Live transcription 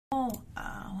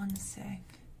sec.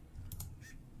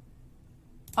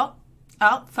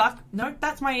 Oh, fuck. No,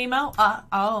 that's my email.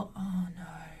 Oh no.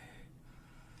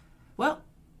 Well,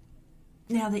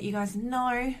 now that you guys know,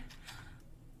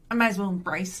 I may as well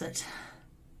embrace it.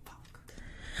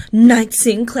 Knight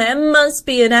Sinclair must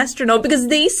be an astronaut because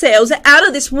these sales are out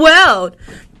of this world.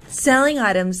 Selling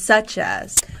items such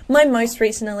as my most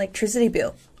recent electricity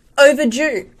bill,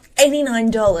 overdue,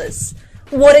 $89.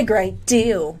 What a great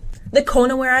deal. The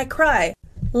corner where I cry,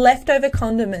 leftover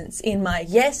condiments in my,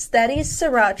 yes, that is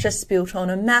sriracha spilt on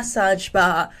a massage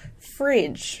bar,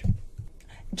 fridge.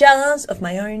 Jars of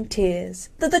my own tears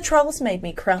that the trolls made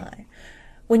me cry.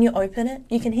 When you open it,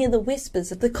 you can hear the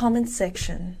whispers of the comments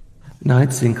section.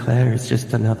 Knight Sinclair is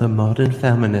just another modern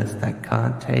feminist that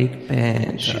can't take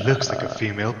banter. She looks like a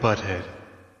female butthead.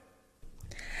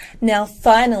 Now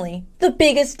finally, the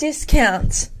biggest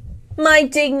discount. My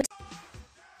dignity.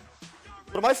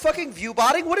 Am I fucking view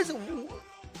botting? What is it?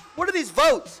 What are these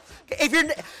votes? If you're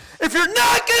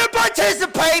not gonna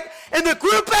participate in the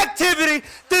group activity,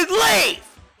 then leave.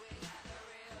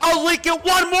 I'll link it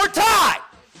one more time.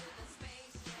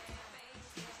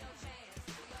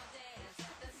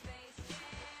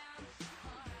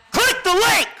 Click the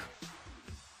link.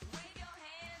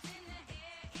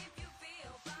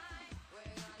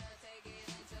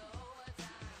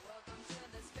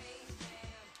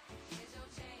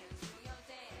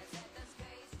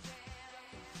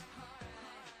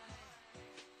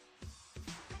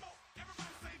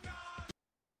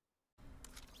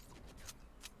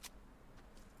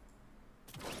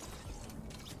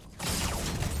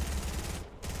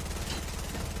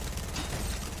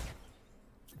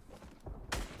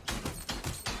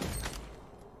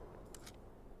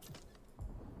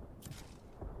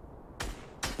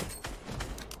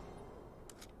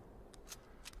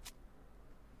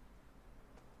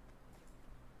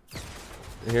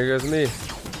 And here goes me.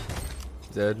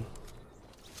 Dead.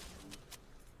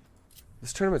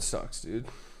 This tournament sucks, dude.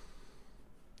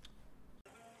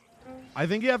 I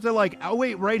think you have to like, oh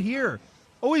wait, right here.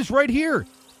 Oh, he's right here.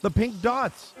 The pink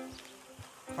dots.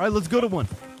 All right, let's go to one.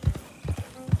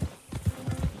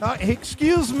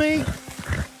 Excuse me.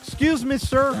 Excuse me,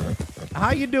 sir.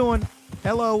 How you doing?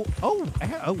 Hello. Oh,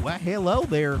 hello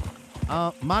there.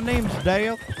 My name's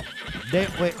Dale.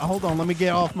 Wait, hold on. Let me get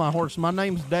off my horse. My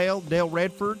name's Dale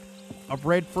Redford of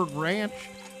Redford Ranch.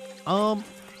 I'm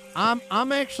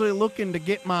actually looking to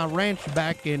get my ranch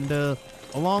back, and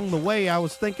along the way, I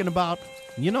was thinking about,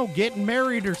 you know, getting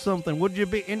married or something. Would you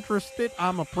be interested?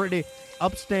 I'm a pretty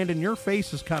upstanding. Your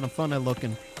face is kind of funny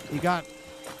looking. You got.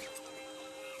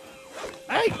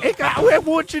 Hey,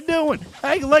 what you doing?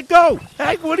 Hey, let go.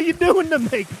 Hey, what are you doing to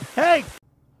me? Hey.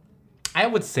 I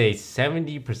would say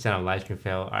 70% of live stream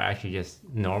fail are actually just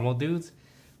normal dudes,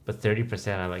 but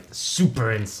 30% are like the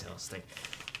super incels, like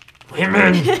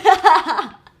women.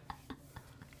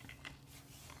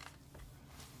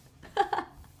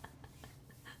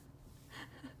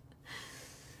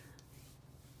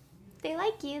 They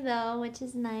like you though, which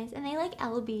is nice, and they like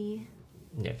LB.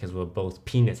 Yeah, because we're both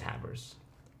penis havers.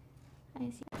 I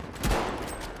see.